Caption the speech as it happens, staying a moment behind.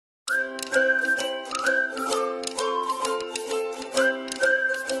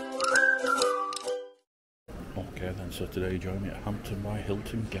So today join me at Hampton by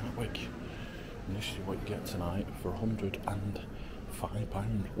Hilton, Gatwick. And this is what you get tonight for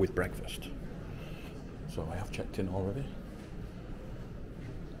 £105 with breakfast. So I have checked in already.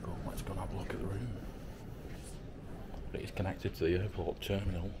 Go, let's go and have a look at the room. It is connected to the airport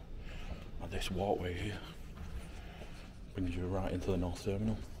terminal. And this walkway here brings you right into the North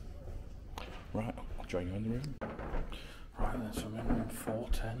Terminal. Right, I'll join you in the room. Right then, so I'm in room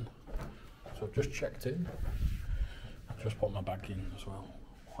 410. So I've just checked in. I've just put my bag in as well.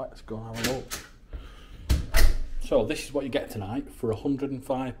 Let's go and have a look. So this is what you get tonight for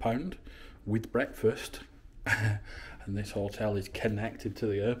 £105 with breakfast. And this hotel is connected to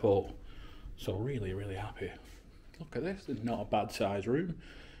the airport. So really, really happy. Look at this, it's not a bad size room.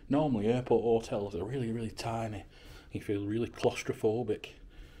 Normally airport hotels are really, really tiny. You feel really claustrophobic,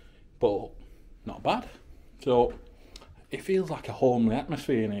 but not bad. So it feels like a homely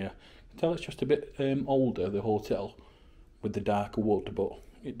atmosphere in here. I can tell it's just a bit older, the hotel, with the darker wood, but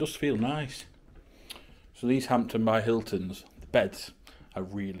it does feel nice. So these Hampton by Hiltons, the beds are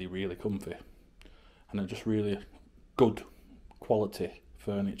really, really comfy, and they're just really good quality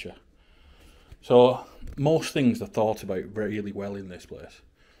furniture. So most things are thought about really well in this place.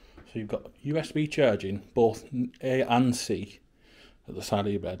 So you've got USB charging, both A and C, at the side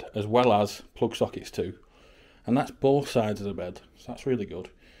of your bed, as well as plug sockets too. And that's both sides of the bed, so that's really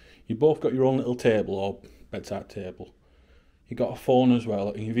good. You both got your own little table or bedside table. You've got a phone as well,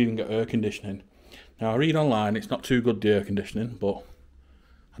 and you've even got air conditioning. Now I read online it's not too good, the air conditioning, but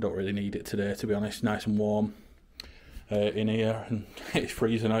I don't really need it today, to be honest. Nice and warm in here, and it's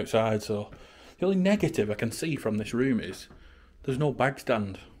freezing outside. So the only negative I can see from this room is there's no bag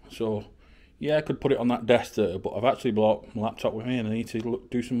stand. So yeah, I could put it on that desk there, but I've actually brought my laptop with me and I need to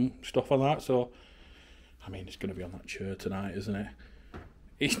do some stuff on that. So I mean, it's going to be on that chair tonight, isn't it?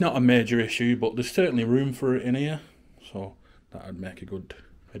 It's not a major issue, but there's certainly room for it in here. So that'd make a good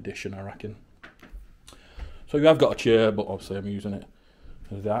addition, I reckon. So you have got a chair, but obviously I'm using it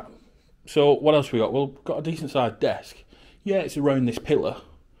as that. So what else we got? Well, we've got a decent sized desk. Yeah, it's around this pillar.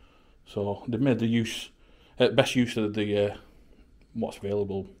 So they've made the best use of the what's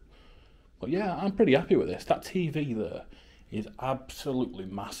available. But yeah, I'm pretty happy with this. That TV there is absolutely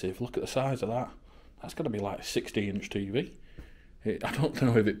massive. Look at the size of that. That's got to be like a 60-inch TV. I don't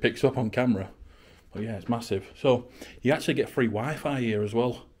know if it picks up on camera, but yeah, it's massive. So you actually get free Wi-Fi here as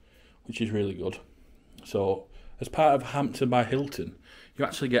well, which is really good. So as part of Hampton by Hilton, you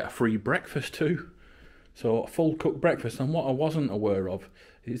actually get a free breakfast too. So a full cooked breakfast. And what I wasn't aware of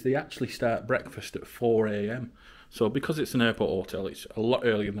is they actually start breakfast at 4 AM. So because it's an airport hotel, it's a lot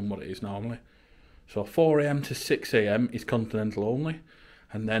earlier than what it is normally. So 4 AM to 6 AM is continental only,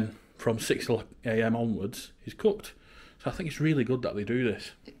 and then from 6 AM onwards is cooked. So I think it's really good that they do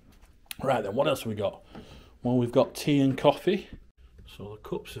this. Right then, what else have we got? Well, we've got tea and coffee. So the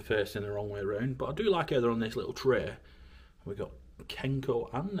cups are facing the wrong way around, but I do like how they're on this little tray. We've got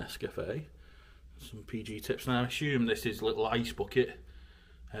Kenko and Nescafe. Some PG tips. Now I assume this is a little ice bucket.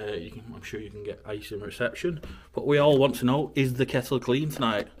 I'm sure you can get ice in reception. But we all want to know, is the kettle clean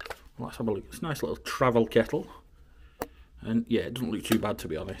tonight? Well, let's have a look. It's a nice little travel kettle. And yeah, it doesn't look too bad, to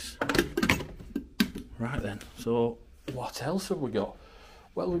be honest. Right then, so what else have we got?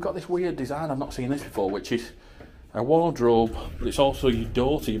 Well, we've got this weird design, I've not seen this before, which is a wardrobe, but it's also your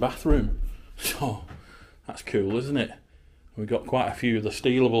door to your bathroom. So that's cool, isn't it? We've got quite a few of the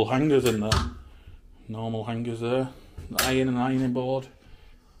stealable hangers in there. Normal hangers there. The ironing board.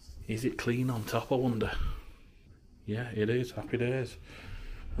 Is it clean on top, I wonder? Yeah, it is. Happy days.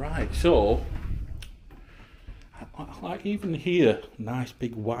 Right, so like even here, nice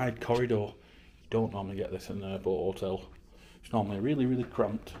big wide corridor. You don't normally get this in an airport hotel. It's normally really, really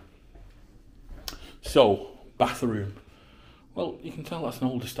cramped. So, bathroom. Well, you can tell that's an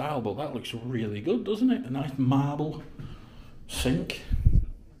older style, but that looks really good, doesn't it? A nice marble sink.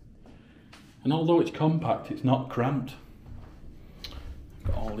 And although it's compact, it's not cramped.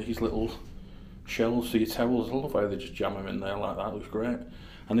 Got all these little shelves for your towels. I love how they just jam them in there like that. Looks great.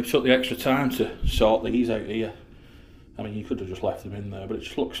 And they've took the extra time to sort these out here. I mean, you could have just left them in there, but it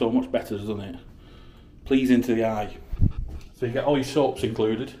just looks so much better, doesn't it? Pleasing to the eye. So you get all your soaps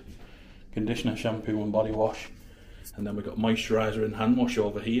included. Conditioner, shampoo and body wash. And then we've got moisturiser and hand wash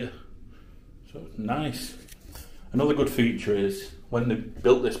over here. So nice. Another good feature is when they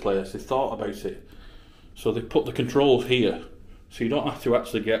built this place, they thought about it. So they put the controls here, so you don't have to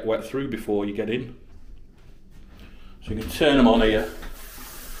actually get wet through before you get in. So you can turn them on here,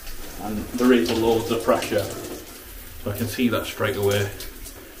 and there is loads of pressure. So I can see that straight away.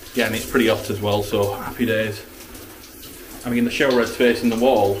 Again, it's pretty hot as well, so happy days. I mean, the shower head's facing the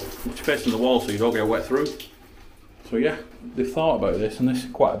wall. It's facing the wall so you don't get wet through. So yeah, they thought about this, and this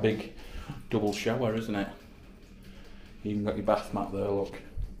is quite a big double shower, isn't it? You even got your bath mat there, look.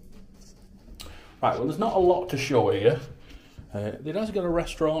 Right, well, there's not a lot to show here. It has got a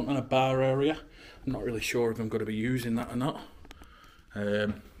restaurant and a bar area. I'm not really sure if I'm going to be using that or not.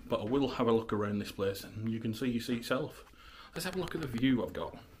 But I will have a look around this place, and you can see yourself. Let's have a look at the view I've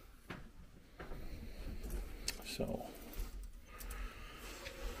got. So,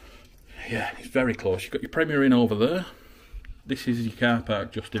 yeah, it's very close. You've got your Premier Inn over there. This is your car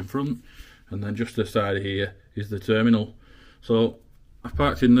park just in front, and then just to the side of here is the terminal. So I've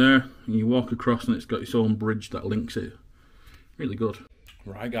parked in there, and you walk across, and it's got its own bridge that links it. Really good.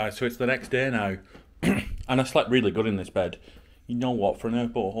 Right, guys, so it's the next day now, and I slept really good in this bed. You know what? For an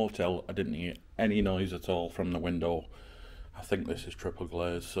airport hotel, I didn't hear any noise at all from the window. I think this is triple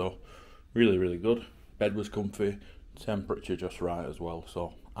glazed, so really, really good. Bed was comfy, temperature just right as well,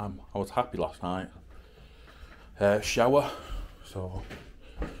 so I was happy last night. Shower, so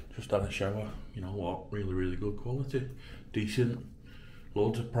just had a shower. You know what? Really, really good quality, decent,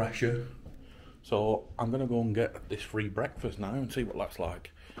 loads of pressure. So I'm gonna go and get this free breakfast now and see what that's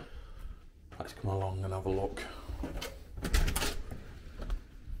like. Let's come along and have a look.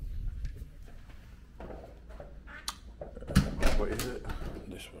 What is it?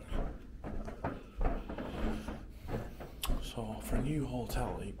 This way. So for a new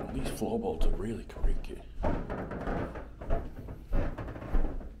hotel, these floorboards are really creaky.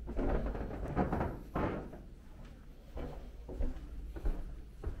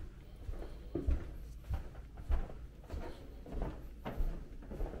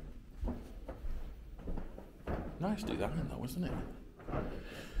 Nice design though, isn't it?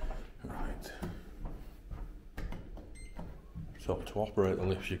 Right. So to operate the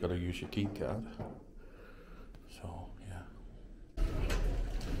lifts, you've got to use your key card. So yeah.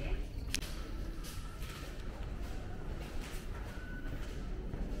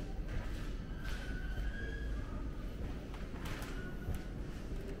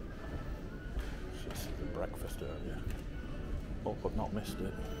 So this is the breakfast area. Hope I've not missed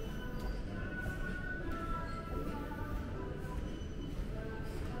it.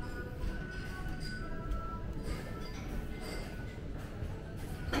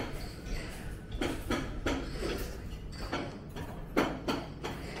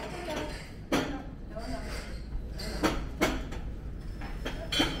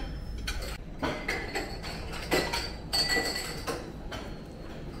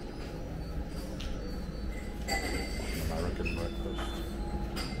 American breakfast.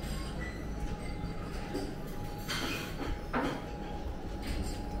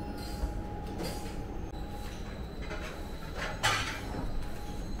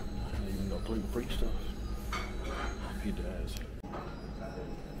 And even got gluten-free stuff. Happy days.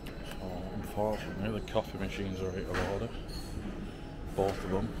 So unfortunately the coffee machines are out of order. Both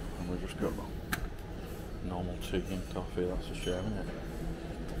of them, and we've just got normal tea and coffee. That's a shame, isn't it?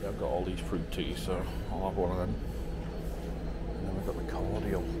 Yeah, I've got all these fruit teas, so I'll have one of them. And then we've got the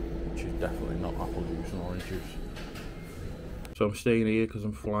cordial, which is definitely not apple juice and orange juice. So I'm staying here because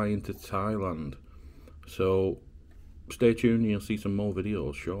I'm flying to Thailand. So stay tuned, you'll see some more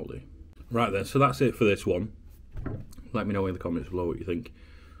videos shortly. Right then, so that's it for this one. Let me know in the comments below what you think.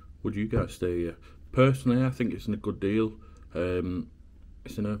 Would you guys stay here? Personally, I think it's a good deal.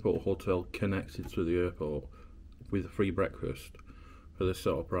 It's an airport hotel connected to the airport with a free breakfast for this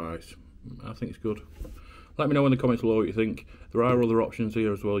sort of price. I think it's good. Let me know in the comments below what you think. There are other options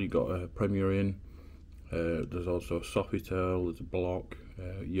here as well. You've got a Premier Inn. There's also a Sofitel, there's a Block,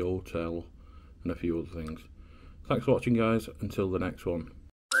 Yotel, and a few other things. Thanks for watching, guys. Until the next one.